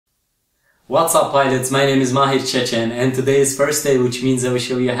What's up pilots, my name is Mahir Chechen and today is first day, which means I will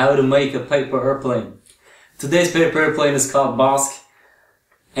show you how to make a paper airplane. Today's paper airplane is called BOSSK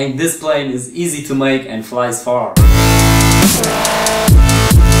and this plane is easy to make and flies far.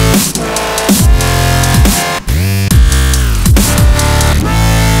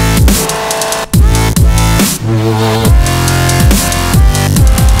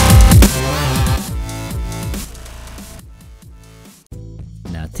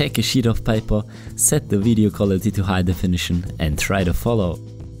 Now take a sheet of paper, set the video quality to high definition and try to follow.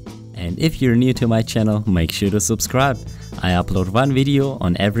 And if you're new to my channel, make sure to subscribe. I upload one video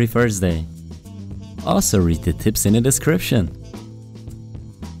on every Thursday. Also read the tips in the description.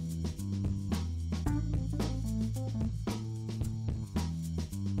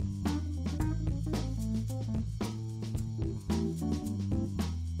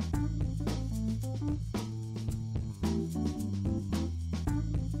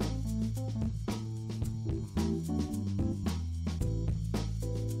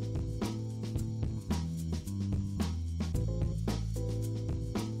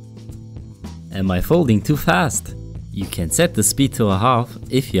 Am I folding too fast? You can set the speed to a half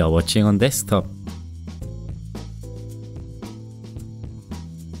if you are watching on desktop.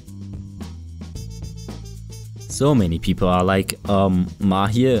 So many people are like,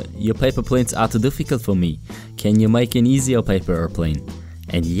 Mahir, your paper planes are too difficult for me. Can you make an easier paper airplane?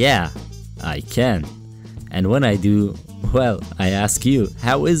 And yeah, I can. And when I do, well, I ask you,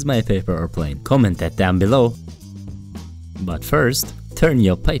 how is my paper airplane? Comment that down below. But first, turn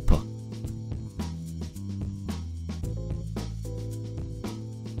your paper.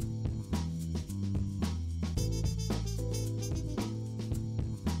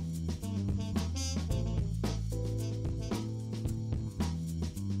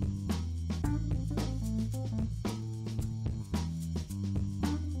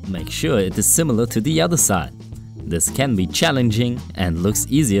 Make sure it is similar to the other side. This can be challenging and looks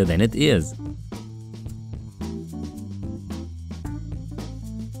easier than it is.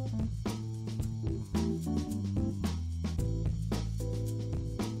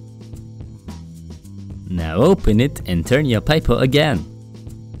 Now open it and turn your paper again.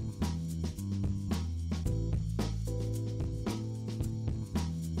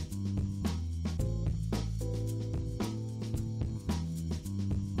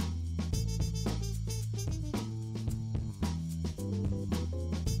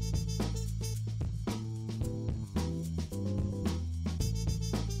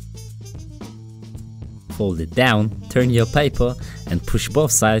 Fold it down, turn your paper and push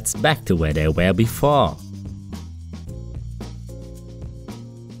both sides back to where they were before.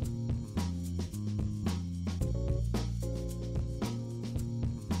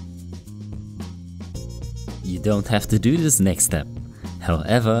 You don't have to do this next step.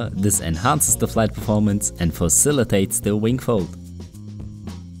 However, this enhances the flight performance and facilitates the wing fold.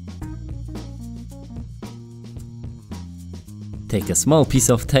 Take a small piece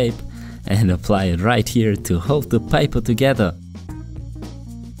of tape and apply it right here to hold the paper together.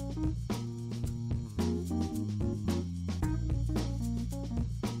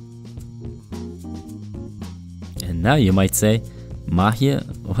 And now you might say, Mahir,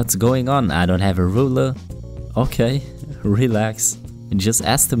 what's going on? I don't have a ruler. Okay, relax, just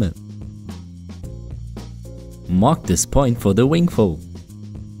estimate. Mark this point for the wing fold.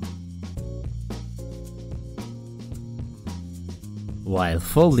 While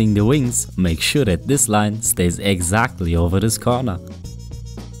folding the wings, make sure that this line stays exactly over this corner.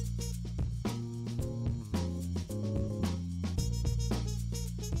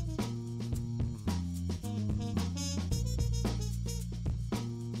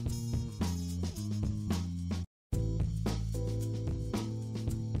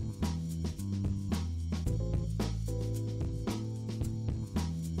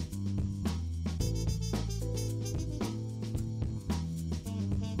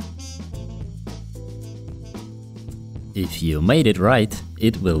 If you made it right,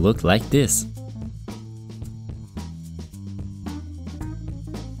 it will look like this.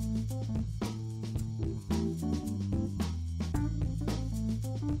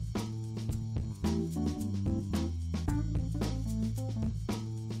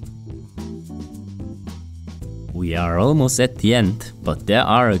 We are almost at the end, but there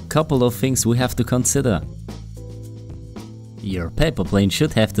are a couple of things we have to consider. Your paper plane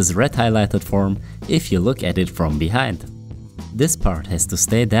should have this red highlighted form if you look at it from behind. This part has to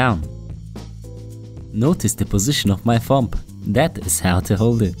stay down. Notice the position of my thumb, that is how to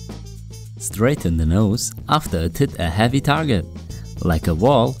hold it. Straighten the nose after it hit a heavy target, like a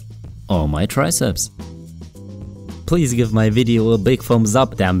wall or my triceps. Please give my video a big thumbs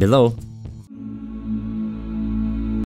up down below.